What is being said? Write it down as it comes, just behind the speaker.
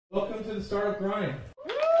Welcome to the Startup Grind.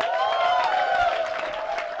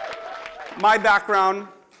 My background,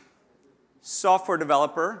 software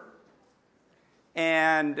developer,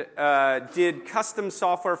 and did custom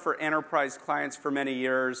software for enterprise clients for many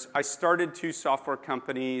years. I started 2 software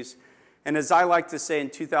companies, and as I like to say, in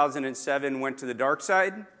 2007, went to the dark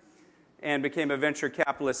side and became a venture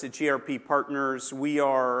capitalist at GRP Partners. We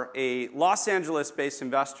are a Los Angeles-based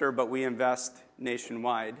investor, but we invest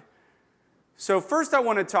nationwide. So first I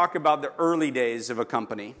want to talk about the early days of a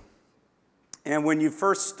company. And when you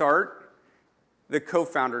first start, the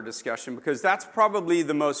co-founder discussion, because that's probably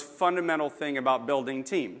the most fundamental thing about building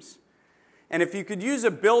teams. And if you could use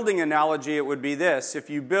a building analogy, it would be this.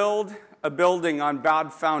 If you build a building on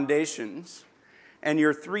bad foundations, and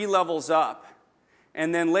you're 3 levels up,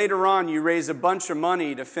 and then later on you raise a bunch of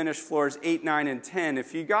money to finish floors 8, 9, and 10,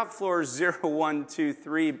 if you got floors 0, 1, 2,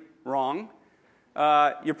 3 wrong,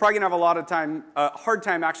 you're probably going to have a hard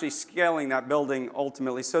time actually scaling that building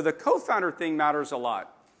ultimately. So the co-founder thing matters a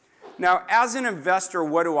lot. Now, as an investor,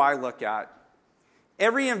 what do I look at?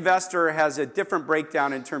 Every investor has a different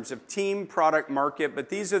breakdown in terms of team, product, market, but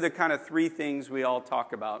these are the kind of 3 things we all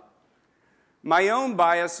talk about. My own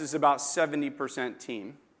bias is about 70%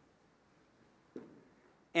 team.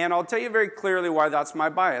 And I'll tell you very clearly why that's my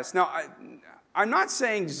bias. Now, I'm not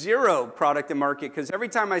saying 0 product and market, because every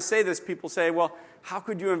time I say this, people say, well, how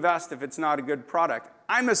could you invest if it's not a good product?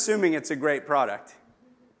 I'm assuming it's a great product.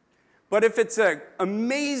 But if it's an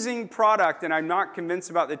amazing product and I'm not convinced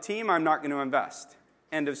about the team, I'm not going to invest.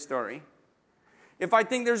 End of story. If I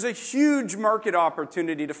think there's a huge market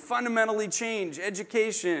opportunity to fundamentally change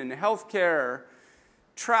education, healthcare,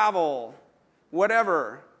 travel,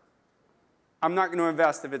 whatever, I'm not going to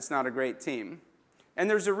invest if it's not a great team. And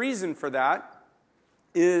there's a reason for that.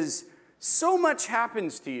 Is so much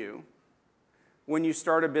happens to you when you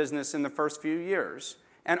start a business in the first few years,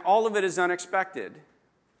 and all of it is unexpected.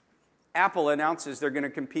 Apple announces they're going to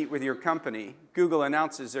compete with your company. Google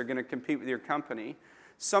announces they're going to compete with your company.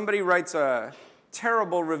 Somebody writes a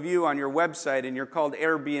terrible review on your website, and you're called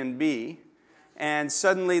Airbnb, and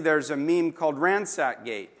suddenly there's a meme called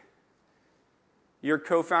RansacGate. Your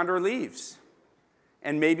co-founder leaves.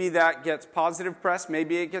 And maybe that gets positive press,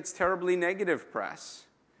 maybe it gets terribly negative press.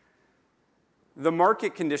 The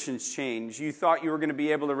market conditions change. You thought you were going to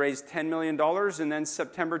be able to raise $10 million, and then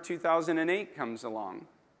September 2008 comes along.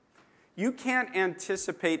 You can't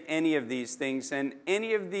anticipate any of these things, and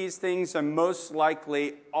any of these things, and most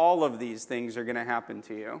likely all of these things, are going to happen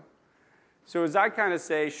to you. So as I kind of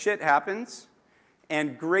say, shit happens.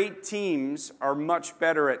 And great teams are much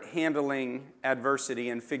better at handling adversity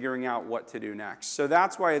and figuring out what to do next. So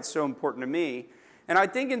that's why it's so important to me. And I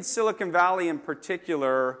think in Silicon Valley in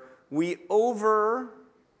particular, we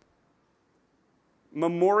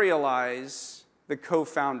over-memorialize the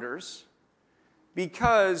co-founders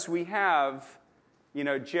because we have,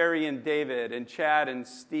 Jerry and David and Chad and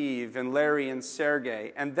Steve and Larry and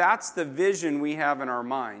Sergey. And that's the vision we have in our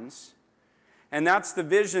minds. And that's the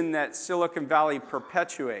vision that Silicon Valley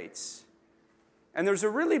perpetuates. And there's a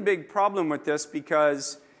really big problem with this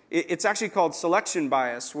because it's actually called selection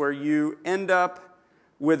bias, where you end up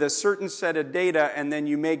with a certain set of data and then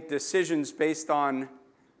you make decisions based on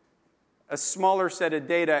a smaller set of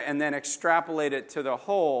data and then extrapolate it to the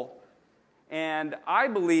whole. And I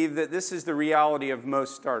believe that this is the reality of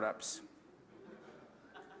most startups.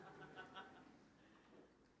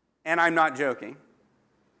 And I'm not joking.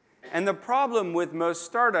 And the problem with most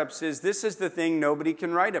startups is this is the thing nobody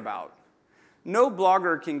can write about. No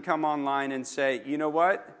blogger can come online and say, you know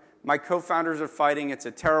what, my co-founders are fighting, it's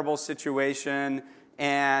a terrible situation,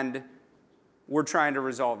 and we're trying to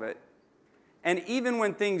resolve it. And even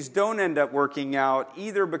when things don't end up working out,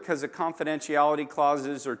 either because of confidentiality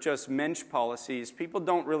clauses or just mensch policies, people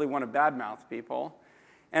don't really want to badmouth people.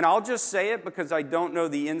 And I'll just say it because I don't know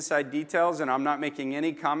the inside details and I'm not making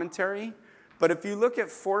any commentary. But if you look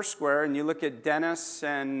at Foursquare and you look at Dennis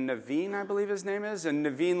and Naveen, I believe his name is, and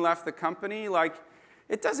Naveen left the company,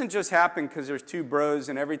 it doesn't just happen because there's 2 bros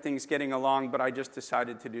and everything's getting along, but I just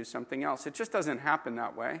decided to do something else. It just doesn't happen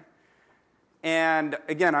that way. And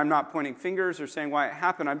again, I'm not pointing fingers or saying why it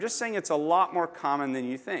happened. I'm just saying it's a lot more common than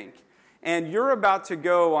you think. And you're about to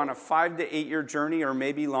go on a 5 to 8 year journey or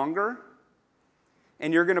maybe longer,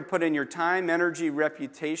 and you're going to put in your time, energy,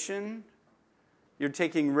 reputation. You're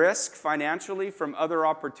taking risk financially from other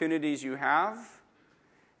opportunities you have.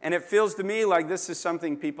 And it feels to me like this is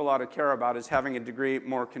something people ought to care about, is having a degree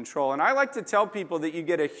more control. And I like to tell people that you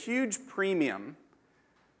get a huge premium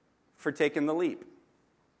for taking the leap.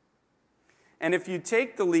 And if you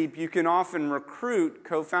take the leap, you can often recruit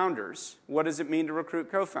co-founders. What does it mean to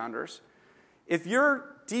recruit co-founders? If you're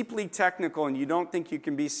deeply technical and you don't think you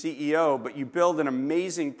can be CEO, but you build an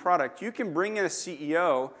amazing product, you can bring in a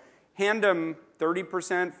CEO, hand them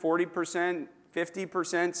 30%, 40%, 50%,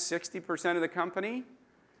 60% of the company,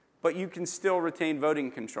 but you can still retain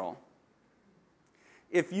voting control.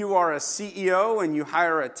 If you are a CEO and you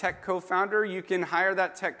hire a tech co-founder, you can hire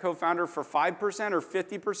that tech co-founder for 5% or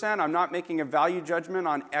 50%. I'm not making a value judgment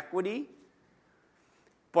on equity,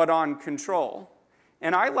 but on control.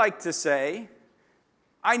 And I like to say,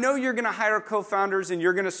 I know you're going to hire co-founders and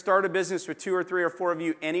you're going to start a business with 2 or 3 or 4 of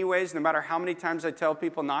you anyways, no matter how many times I tell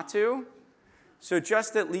people not to. So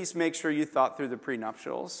just at least make sure you thought through the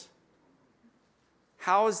prenuptials.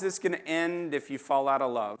 How is this going to end if you fall out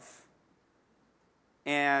of love?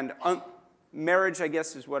 And marriage, I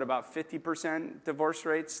guess, is what, about 50% divorce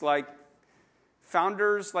rates? Like,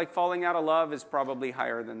 founders, like falling out of love is probably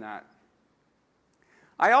higher than that.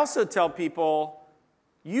 I also tell people,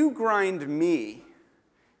 you grind me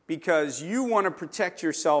because you want to protect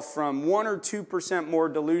yourself from 1 or 2% more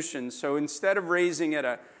dilution. So instead of raising at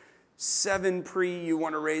a 7 pre, you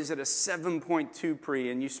want to raise at a 7.2 pre.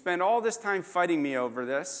 And you spend all this time fighting me over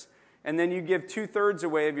this. And then you give 2/3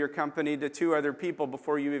 away of your company to 2 other people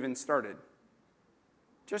before you even started.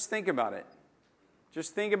 Just think about it.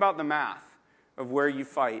 Just think about the math of where you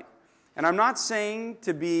fight. And I'm not saying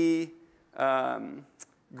to be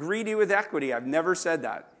greedy with equity. I've never said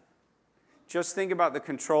that. Just think about the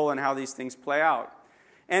control and how these things play out.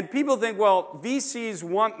 And people think, well, VCs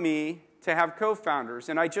want me to have co-founders,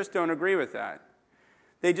 and I just don't agree with that.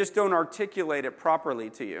 They just don't articulate it properly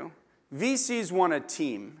to you. VCs want a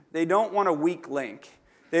team. They don't want a weak link.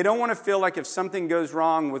 They don't want to feel like if something goes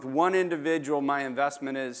wrong with one individual, my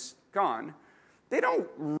investment is gone. They don't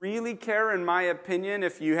really care, in my opinion,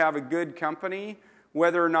 if you have a good company,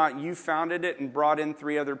 whether or not you founded it and brought in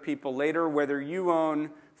 3 other people later, whether you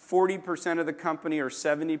own 40% of the company or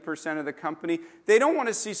 70% of the company. They don't want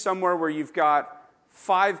to see somewhere where you've got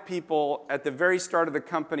 5 people at the very start of the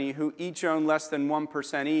company who each own less than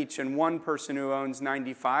 1% each and 1 person who owns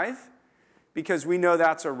 95%. Because we know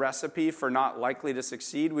that's a recipe for not likely to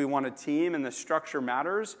succeed. We want a team and the structure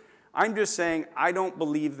matters. I'm just saying I don't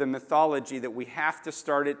believe the mythology that we have to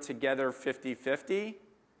start it together 50-50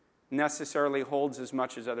 necessarily holds as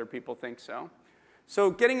much as other people think so.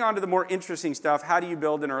 So getting on to the more interesting stuff, how do you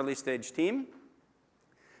build an early stage team?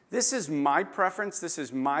 This is my preference. This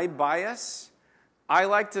is my bias. I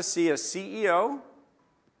like to see a CEO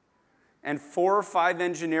and 4 or 5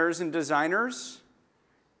 engineers and designers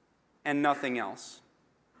and nothing else.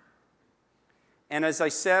 And as I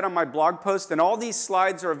said on my blog post, and all these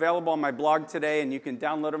slides are available on my blog today, and you can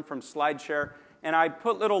download them from SlideShare, and I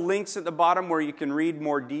put little links at the bottom where you can read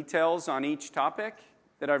more details on each topic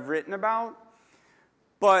that I've written about.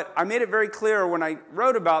 But I made it very clear when I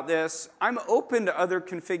wrote about this, I'm open to other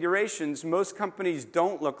configurations. Most companies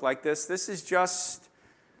don't look like this. This is just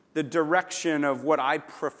the direction of what I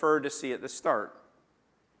prefer to see at the start.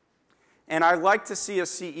 And I like to see a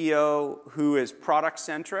CEO who is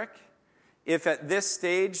product-centric. If at this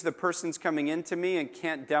stage the person's coming into me and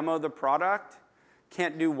can't demo the product,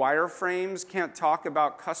 can't do wireframes, can't talk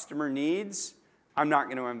about customer needs, I'm not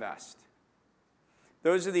going to invest.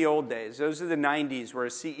 Those are the old days. Those are the 90s where a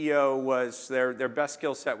CEO was, their best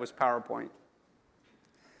skill set was PowerPoint.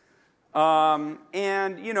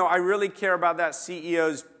 And, you know, I really care about that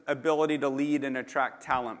CEO's ability to lead and attract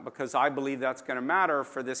talent because I believe that's going to matter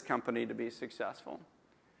for this company to be successful.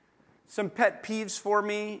 Some pet peeves for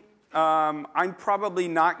me. I'm probably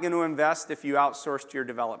not going to invest if you outsourced your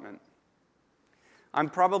development. I'm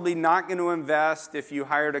probably not going to invest if you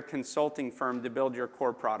hired a consulting firm to build your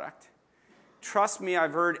core product. Trust me,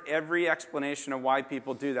 I've heard every explanation of why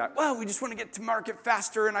people do that. Well, we just want to get to market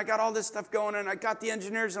faster, and I got all this stuff going, and I got the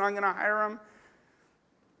engineers, and I'm going to hire them.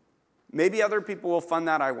 Maybe other people will fund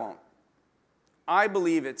that, I won't. I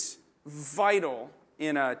believe it's vital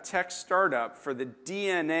in a tech startup for the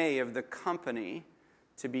DNA of the company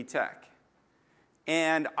to be tech.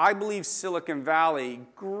 And I believe Silicon Valley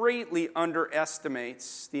greatly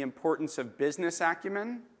underestimates the importance of business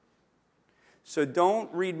acumen. So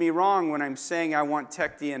don't read me wrong when I'm saying I want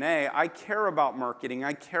tech DNA. I care about marketing.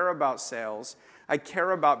 I care about sales. I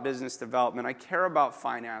care about business development. I care about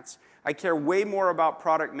finance. I care way more about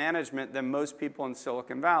product management than most people in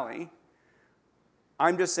Silicon Valley.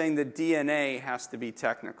 I'm just saying the DNA has to be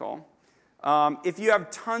technical. If you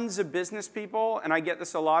have tons of business people, and I get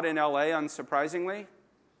this a lot in LA, unsurprisingly,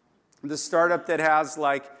 the startup that has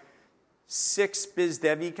like 6 biz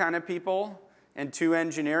devy kind of people and 2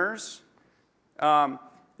 engineers,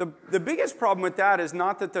 the biggest problem with that is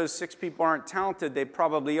not that those 6 people aren't talented, they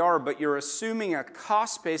probably are, but you're assuming a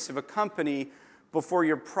cost base of a company before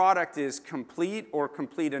your product is complete or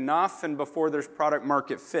complete enough and before there's product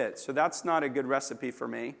market fit. So that's not a good recipe for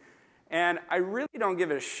me. And I really don't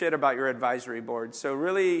give a shit about your advisory board. So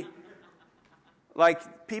really,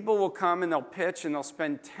 like, people will come and they'll pitch and they'll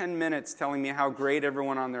spend 10 minutes telling me how great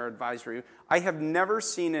everyone on their advisory. I have never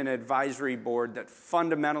seen an advisory board that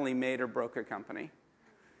fundamentally made or broke a company.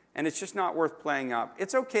 And it's just not worth playing up.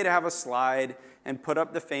 It's okay to have a slide and put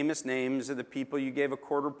up the famous names of the people you gave a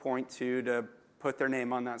quarter point to put their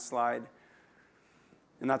name on that slide.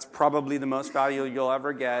 And that's probably the most value you'll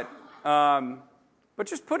ever get. But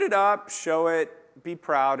just put it up, show it, be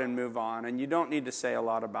proud, and move on. And you don't need to say a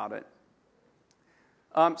lot about it.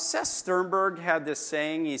 Seth Sternberg had this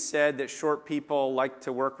saying. He said that short people like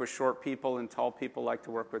to work with short people and tall people like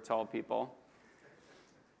to work with tall people.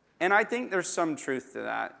 And I think there's some truth to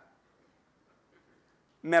that,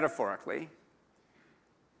 metaphorically.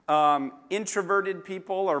 Introverted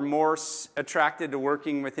people are more attracted to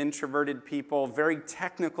working with introverted people. Very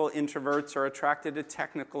technical introverts are attracted to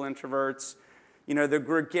technical introverts. You know, the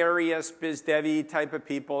gregarious, biz devy type of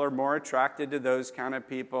people are more attracted to those kind of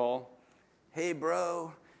people. Hey,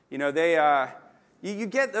 bro. You know, you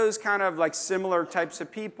get those kind of like similar types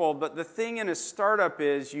of people, but the thing in a startup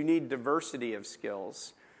is you need diversity of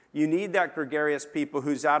skills. You need that gregarious people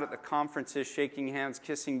who's out at the conferences, shaking hands,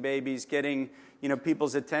 kissing babies, getting, you know,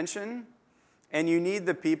 people's attention. And you need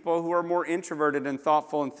the people who are more introverted and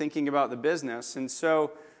thoughtful and thinking about the business. And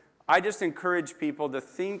so I just encourage people to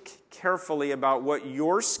think carefully about what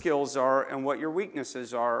your skills are and what your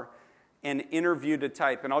weaknesses are and interview to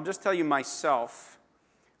type. And I'll just tell you myself,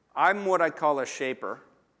 I'm what I call a shaper.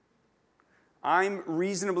 I'm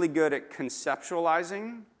reasonably good at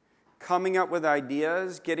conceptualizing, coming up with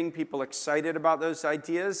ideas, getting people excited about those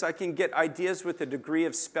ideas. I can get ideas with a degree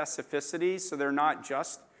of specificity so they're not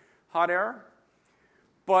just hot air.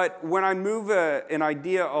 But when I move an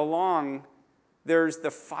idea along, there's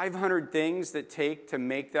the 500 things that take to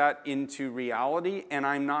make that into reality, and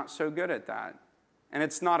I'm not so good at that. And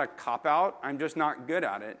it's not a cop-out. I'm just not good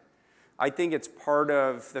at it. I think it's part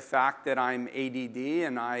of the fact that I'm ADD,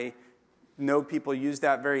 and I know people use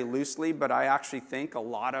that very loosely, but I actually think a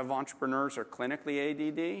lot of entrepreneurs are clinically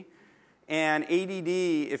ADD. And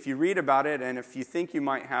ADD, if you read about it, and if you think you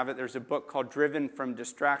might have it, there's a book called Driven from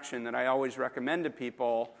Distraction that I always recommend to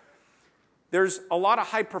people. There's a lot of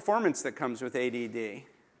high performance that comes with ADD.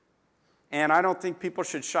 And I don't think people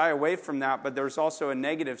should shy away from that, but there's also a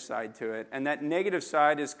negative side to it. And that negative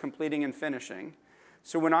side is completing and finishing.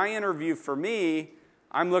 So when I interview for me,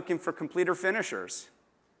 I'm looking for completer finishers.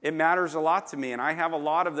 It matters a lot to me, and I have a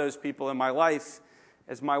lot of those people in my life,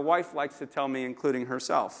 as my wife likes to tell me, including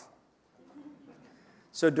herself.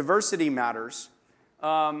 So diversity matters.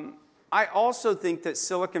 I also think that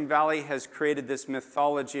Silicon Valley has created this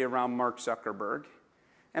mythology around Mark Zuckerberg.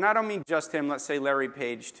 And I don't mean just him, let's say Larry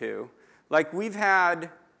Page too. Like, we've had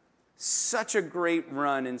such a great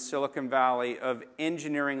run in Silicon Valley of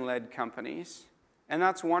engineering-led companies, and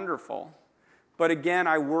that's wonderful. But again,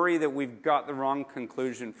 I worry that we've got the wrong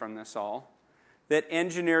conclusion from this all, that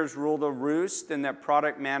engineers rule the roost and that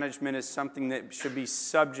product management is something that should be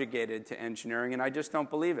subjugated to engineering, and I just don't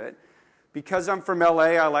believe it. Because I'm from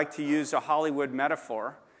LA, I like to use a Hollywood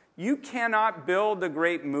metaphor. You cannot build a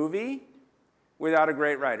great movie without a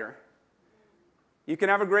great writer. You can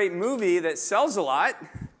have a great movie that sells a lot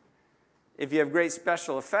if you have great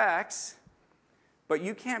special effects, but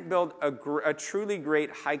you can't build a truly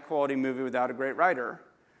great, high-quality movie without a great writer.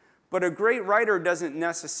 But a great writer doesn't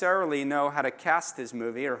necessarily know how to cast his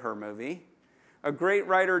movie or her movie. A great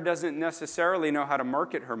writer doesn't necessarily know how to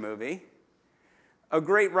market her movie. A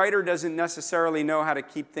great writer doesn't necessarily know how to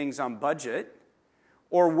keep things on budget,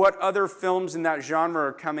 or what other films in that genre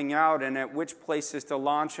are coming out and at which places to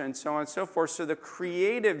launch and so on and so forth. So the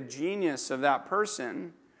creative genius of that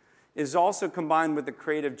person is also combined with the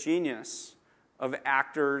creative genius of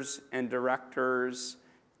actors and directors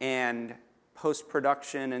and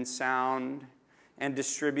post-production and sound and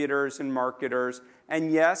distributors and marketers.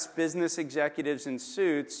 And yes, business executives in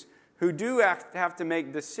suits who do have to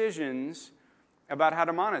make decisions about how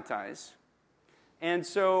to monetize. And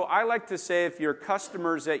so I like to say, if your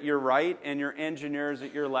customer's at your right and your engineer's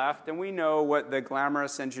at your left, and we know what the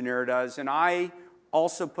glamorous engineer does, and I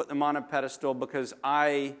also put them on a pedestal because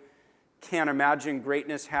I can't imagine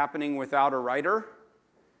greatness happening without a writer.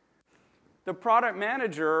 The product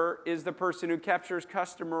manager is the person who captures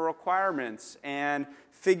customer requirements and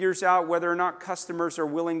figures out whether or not customers are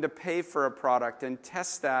willing to pay for a product and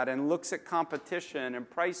tests that and looks at competition and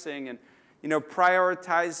pricing and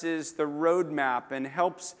prioritizes the roadmap and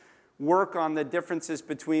helps work on the differences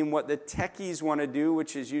between what the techies want to do,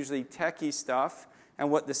 which is usually techie stuff, and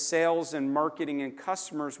what the sales and marketing and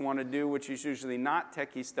customers want to do, which is usually not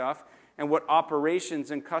techie stuff, and what operations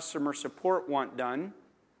and customer support want done,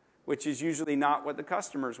 which is usually not what the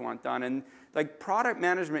customers want done. And like product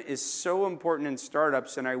management is so important in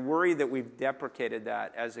startups, and I worry that we've deprecated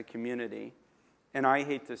that as a community. And I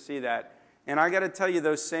hate to see that. And I got to tell you,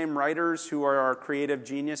 those same writers who are our creative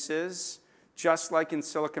geniuses, just like in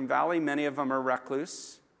Silicon Valley, many of them are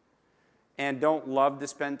recluse and don't love to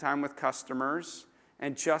spend time with customers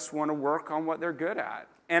and just want to work on what they're good at.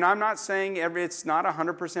 And I'm not saying it's not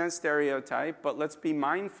 100% stereotype, but let's be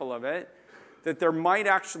mindful of it, that there might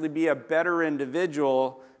actually be a better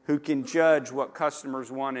individual who can judge what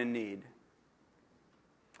customers want and need.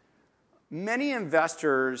 Many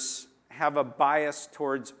investors have a bias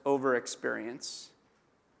towards over-experience.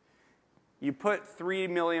 You put $3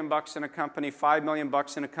 million in a company, $5 million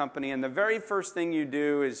in a company, and the very first thing you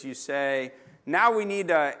do is you say, now we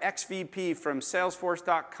need an XVP from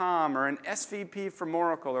Salesforce.com or an SVP from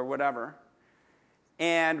Oracle or whatever.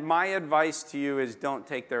 And my advice to you is don't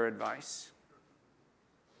take their advice.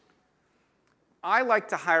 I like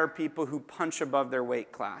to hire people who punch above their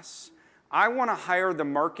weight class. I want to hire the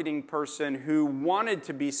marketing person who wanted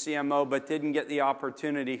to be CMO but didn't get the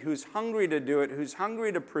opportunity, who's hungry to do it, who's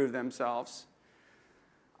hungry to prove themselves.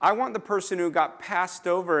 I want the person who got passed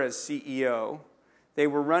over as CEO. They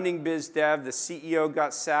were running biz dev, the CEO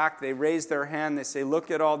got sacked, they raise their hand, they say, look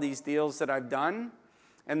at all these deals that I've done.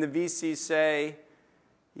 And the VCs say,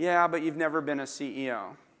 yeah, but you've never been a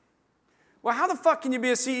CEO. Well, how the fuck can you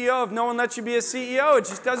be a CEO if no one lets you be a CEO? It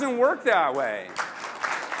just doesn't work that way.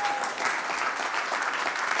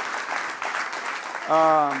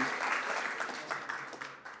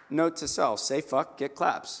 Note to self, say fuck, get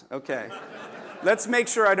claps. Okay. Let's make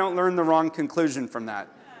sure I don't learn the wrong conclusion from that.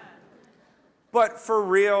 But for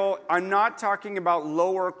real, I'm not talking about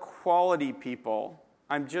lower quality people.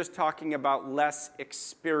 I'm just talking about less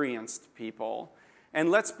experienced people. And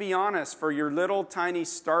let's be honest, for your little tiny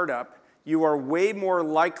startup, you are way more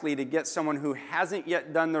likely to get someone who hasn't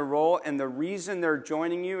yet done the role, and the reason they're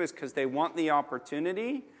joining you is because they want the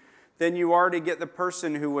opportunity, than you are to get the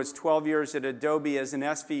person who was 12 years at Adobe as an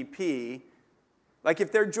SVP. Like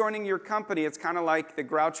if they're joining your company, it's kind of like the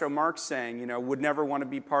Groucho Marx saying, you know, would never want to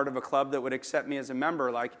be part of a club that would accept me as a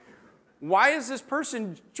member. Like, why is this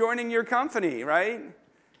person joining your company, right?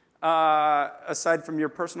 Aside from your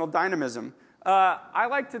personal dynamism. I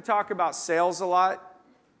like to talk about sales a lot.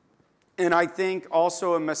 And I think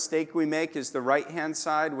also a mistake we make is the right-hand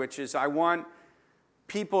side, which is I want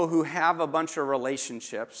people who have a bunch of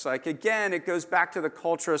relationships. Like, again, it goes back to the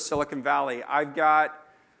culture of Silicon Valley. I've got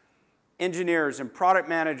engineers and product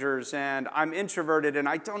managers, and I'm introverted, and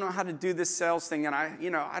I don't know how to do this sales thing, and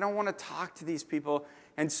I don't want to talk to these people.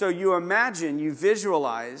 And so you imagine, you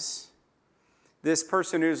visualize this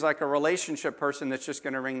person who's like a relationship person that's just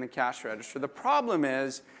going to ring the cash register. The problem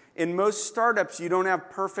is, in most startups, you don't have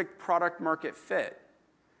perfect product market fit.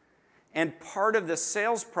 And part of the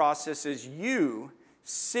sales process is you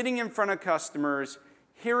sitting in front of customers,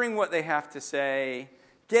 hearing what they have to say,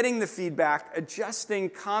 getting the feedback, adjusting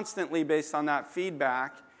constantly based on that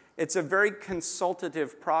feedback. It's a very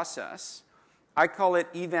consultative process. I call it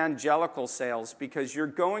evangelical sales because you're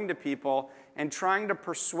going to people and trying to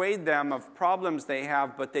persuade them of problems they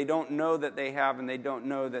have, but they don't know that they have and they don't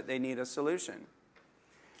know that they need a solution.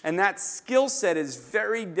 And that skill set is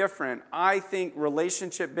very different. I think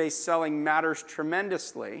relationship-based selling matters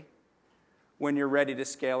tremendously when you're ready to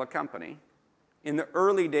scale a company. In the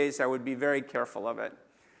early days, I would be very careful of it.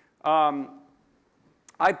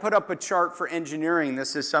 I put up a chart for engineering.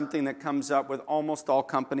 This is something that comes up with almost all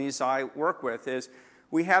companies I work with, is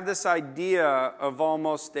we have this idea of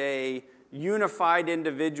almost a unified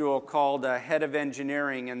individual called a head of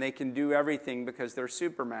engineering, and they can do everything because they're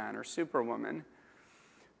Superman or Superwoman.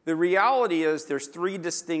 The reality is there's 3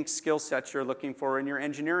 distinct skill sets you're looking for in your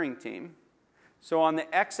engineering team. So on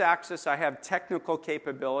the x-axis, I have technical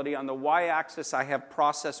capability. On the y-axis, I have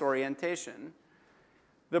process orientation.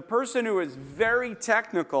 The person who is very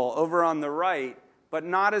technical over on the right, but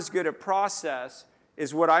not as good at process,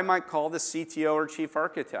 is what I might call the CTO or chief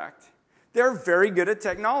architect. They're very good at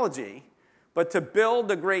technology. But to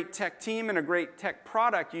build a great tech team and a great tech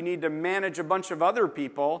product, you need to manage a bunch of other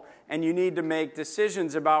people, and you need to make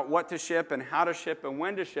decisions about what to ship and how to ship and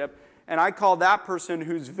when to ship. And I call that person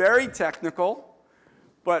who's very technical,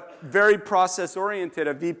 but very process-oriented,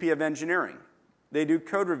 a VP of engineering. They do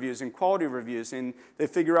code reviews and quality reviews, and they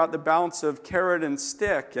figure out the balance of carrot and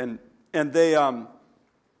stick, and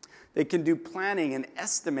they can do planning and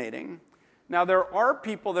estimating. Now, there are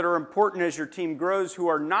people that are important as your team grows who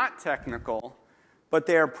are not technical, but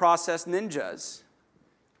they are process ninjas.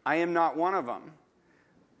 I am not one of them.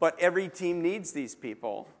 But every team needs these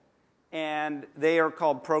people, and they are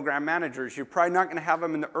called program managers. You're probably not going to have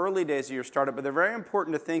them in the early days of your startup, but they're very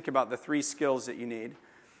important to think about the 3 skills that you need.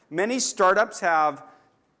 Many startups have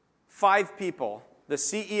 5 people: the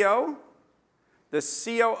CEO, the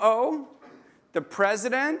COO, the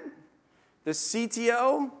president, the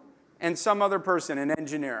CTO, and some other person, an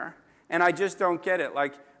engineer. And I just don't get it.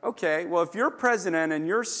 Like, okay, well, if you're president and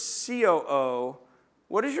you're COO,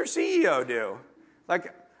 what does your CEO do?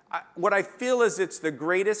 Like, what I feel is it's the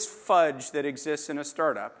greatest fudge that exists in a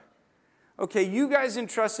startup. Okay, you guys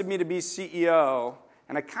entrusted me to be CEO,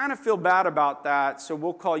 and I kind of feel bad about that, so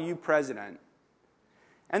we'll call you president.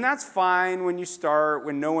 And that's fine when you start,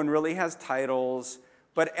 when no one really has titles.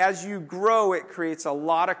 But as you grow, it creates a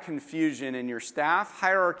lot of confusion in your staff.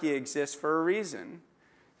 Hierarchy exists for a reason.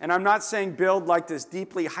 And I'm not saying build like this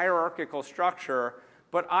deeply hierarchical structure,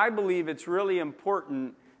 but I believe it's really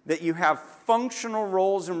important that you have functional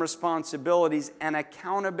roles and responsibilities and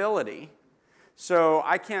accountability. So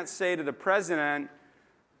I can't say to the president,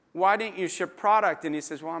 why didn't you ship product? And he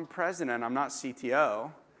says, well, I'm president, I'm not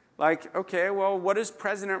CTO. Like, okay, well, what is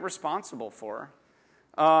president responsible for?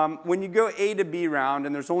 When you go A to B round,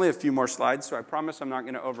 and there's only a few more slides, so I promise I'm not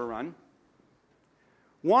going to overrun.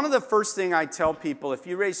 One of the first thing I tell people, if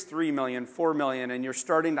you raise 3 million, 4 million, and you're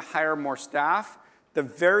starting to hire more staff, the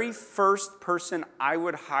very first person I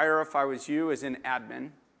would hire if I was you is an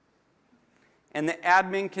admin. And the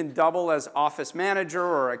admin can double as office manager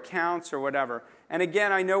or accounts or whatever. And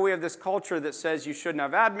again, I know we have this culture that says you shouldn't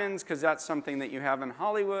have admins because that's something that you have in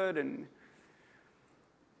Hollywood. And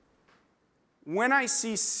when I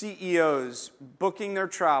see CEOs booking their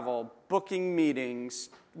travel, booking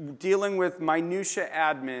meetings, dealing with minutia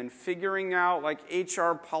admin, figuring out like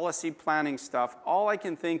HR policy planning stuff, all I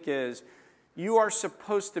can think is, you are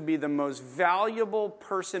supposed to be the most valuable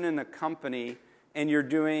person in the company, and you're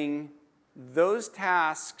doing those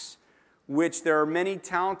tasks which there are many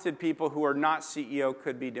talented people who are not CEO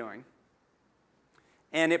could be doing.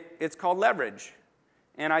 And it's called leverage.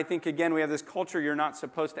 And I think, again, we have this culture you're not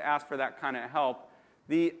supposed to ask for that kind of help.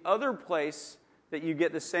 The other place that you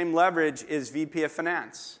get the same leverage is VP of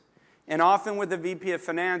Finance. And often with the VP of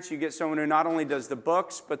Finance, you get someone who not only does the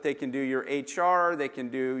books, but they can do your HR, they can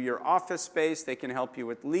do your office space, they can help you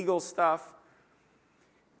with legal stuff.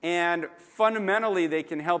 And fundamentally, they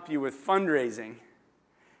can help you with fundraising.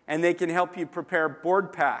 And they can help you prepare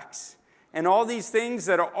board packs. And all these things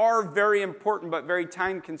that are very important but very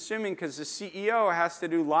time-consuming because the CEO has to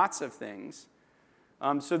do lots of things.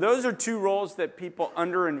 So those are 2 roles that people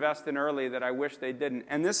underinvest in early that I wish they didn't.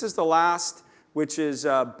 And this is the last, which is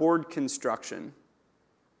board construction.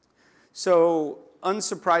 So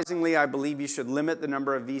unsurprisingly, I believe you should limit the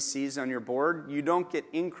number of VCs on your board. You don't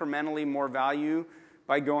get incrementally more value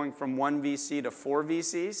by going from 1 VC to 4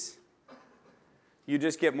 VCs. You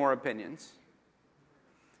just get more opinions.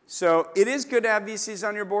 So it is good to have VCs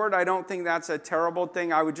on your board. I don't think that's a terrible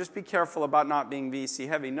thing. I would just be careful about not being VC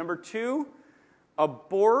heavy. Number 2, a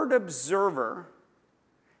board observer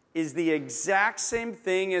is the exact same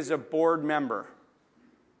thing as a board member.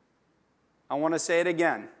 I want to say it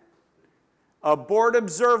again. A board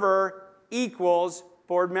observer equals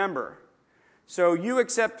board member. So you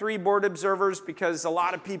accept 3 board observers because a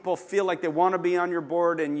lot of people feel like they want to be on your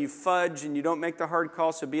board and you fudge and you don't make the hard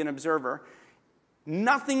call, so be an observer.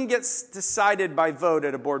 Nothing gets decided by vote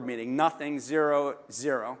at a board meeting. Nothing, 0,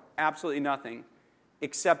 0, absolutely nothing,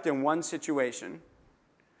 except in one situation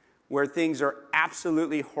where things are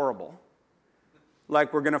absolutely horrible,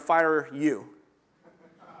 like we're going to fire you.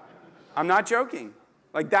 I'm not joking.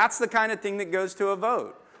 Like that's the kind of thing that goes to a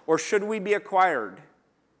vote. Or should we be acquired?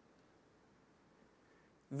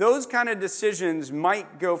 Those kind of decisions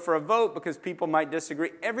might go for a vote because people might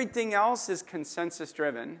disagree. Everything else is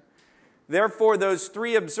consensus-driven. Therefore, those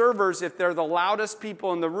 3 observers, if they're the loudest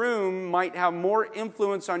people in the room, might have more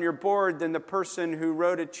influence on your board than the person who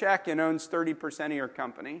wrote a check and owns 30% of your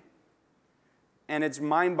company. And it's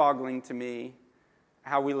mind-boggling to me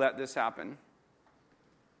how we let this happen.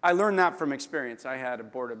 I learned that from experience. I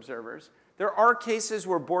had board observers. There are cases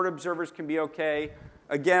where board observers can be okay.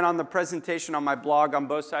 Again, on the presentation on my blog on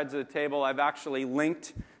both sides of the table, I've actually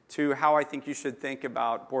linked to how I think you should think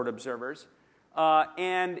about board observers.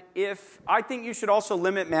 And I think you should also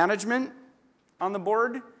limit management on the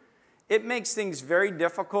board. It makes things very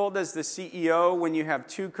difficult as the CEO when you have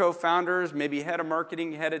 2 co-founders, maybe head of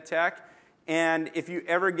marketing, head of tech. And if you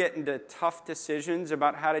ever get into tough decisions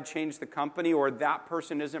about how to change the company or that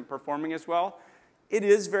person isn't performing as well, It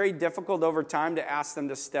is very difficult over time to ask them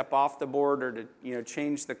to step off the board or to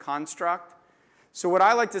change the construct. So what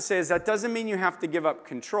I like to say is that doesn't mean you have to give up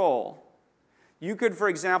control. You could, for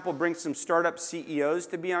example, bring some startup CEOs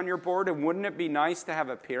to be on your board, and wouldn't it be nice to have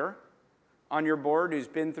a peer on your board who's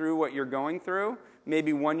been through what you're going through,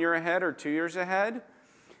 maybe 1 year ahead or 2 years ahead?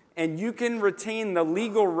 And you can retain the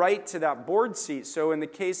legal right to that board seat. So in the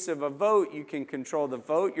case of a vote, you can control the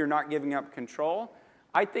vote. You're not giving up control.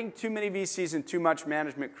 I think too many VCs and too much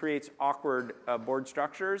management creates awkward board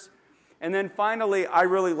structures. And then finally, I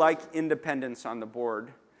really like independence on the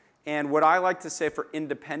board. And what I like to say for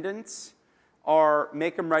independence are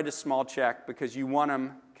make them write a small check because you want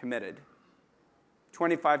them committed.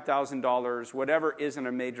 $25,000, whatever isn't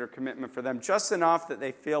a major commitment for them, just enough that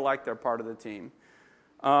they feel like they're part of the team.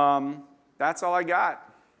 That's all I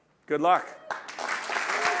got. Good luck.